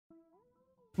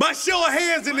By show of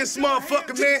hands in this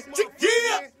motherfucker, man.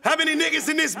 Yeah. How many niggas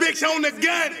in this bitch on the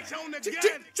gun?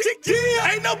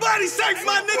 Yeah. Ain't nobody safe,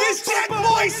 my nigga. It's Jack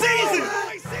Boy season.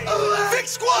 Big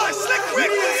squad, Slick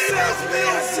Rick. Kill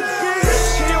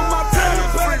my time,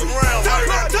 baby.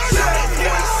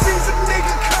 Season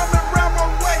nigga coming round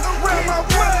my way, round my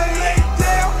way. Lay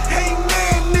down, ain't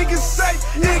man, niggas safe,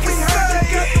 niggas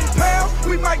safe. Pound,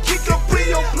 we might kick up in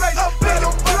your place,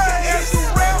 better play. Ask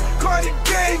around, Cartier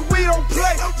gang, we don't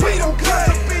play, we don't play.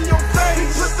 Up in your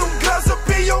face, put them guns up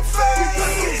in your face. We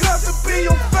put them guns up in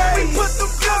your face. We put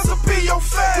them guns up in your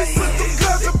face. We put them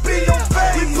guns up in your face.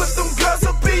 We put them guns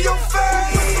up in your face.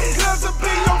 We put them guns up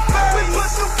in your face. We put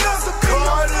them guns up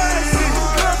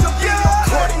in your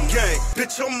face. Cartier gang,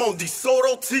 bitch, I'm on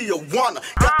DeSoto, Tijuana.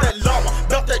 Got that llama,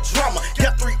 about that drama.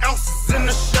 Got 3 ounces in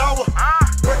the shower.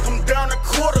 Break them down to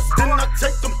quarters, then I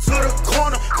take them to the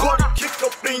corner. Cartier kick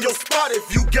up in your spot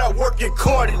if you got work in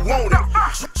Cartier, won't it?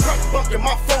 Truck bumping,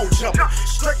 my phone jumping.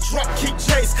 Straight drop, keep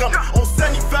J's coming. On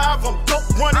 75, I'm dope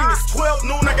running. It's 12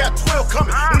 noon, I got 12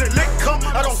 coming. When the lick come,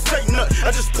 I don't say nothing.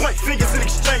 I just point fingers and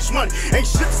exchange money. Ain't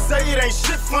shit to say, it ain't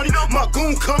shit funny. My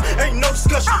goon come, ain't no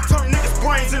discussion. Turn niggas'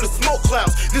 brains into smoke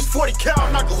clouds. This 40 cal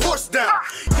knock a horse down.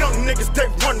 Young niggas, they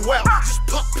run wild. Just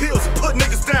pop pills and put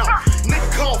niggas down. Nigga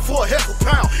call for a half a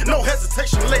pound. No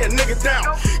hesitation, lay a nigga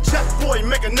down. Jack Boy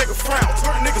make a nigga frown.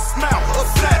 Turn a nigga smile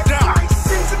upside down.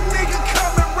 Season nigga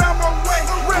coming round my way,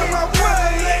 round my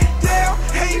way. Lay down,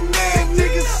 hey man,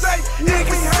 niggas safe,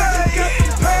 niggas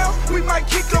safe. Pound, we might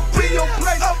kick up in your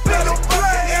place, better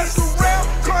play. Ask around,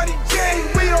 Cartier gang,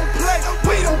 we don't play,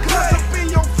 we don't play. Up in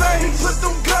your face, we put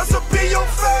them guns up in your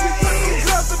face. We put them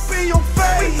guns up in your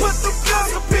face. We put them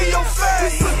guns up in your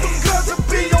face. We put them guns up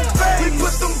in your face. We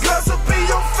put them guns up in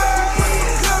your face. We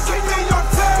put them guns up in your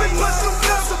face. We put them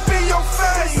guns up in your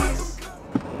face.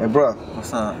 Hey, bro.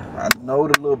 What's up? I know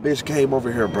the little bitch came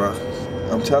over here, bro.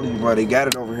 I'm telling you, bro, they got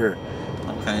it over here.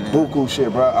 Okay, then. Buku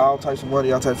shit, bro. All types of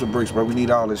money, all types of bricks, bro. We need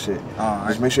all this shit. All right.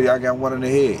 Just make sure y'all got one in the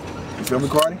head. You feel me,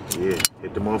 Cartier? Yeah,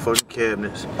 hit the motherfucking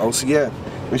cabinets. Oh, so yeah.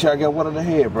 Make sure I got one in the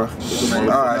head, bro. All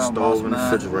right, stove in the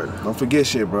refrigerator. Don't forget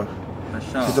shit, bro.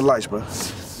 Sure. Hit the lights, bro.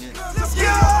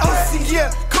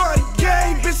 Yeah, Cartier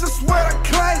gang, bitch, that's what I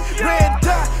claim. Red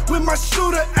dot with my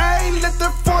shooter aim. Let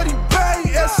that 40 bang,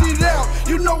 ass it out.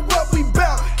 You know what we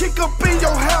bout. Kick up in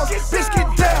your house, bitch, get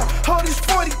down. Hold this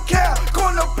 40 cal,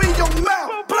 going up in your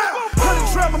mouth. Blow,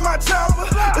 100 drum of my chopper.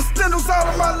 The stendals out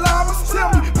of my llamas.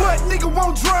 Tell me what nigga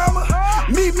want drama.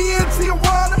 Meet me in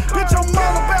Tijuana, bitch, I'm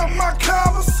all about my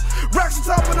commas. Racks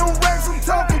on top of them racks, I'm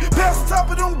talking. Pants on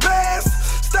top of them bags.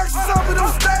 Stacks on top of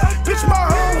them stacks. Bitch, my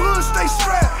whole hood stay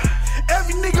strapped.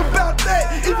 Every nigga about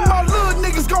that. Even my little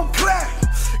niggas gon' clap.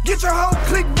 Get your whole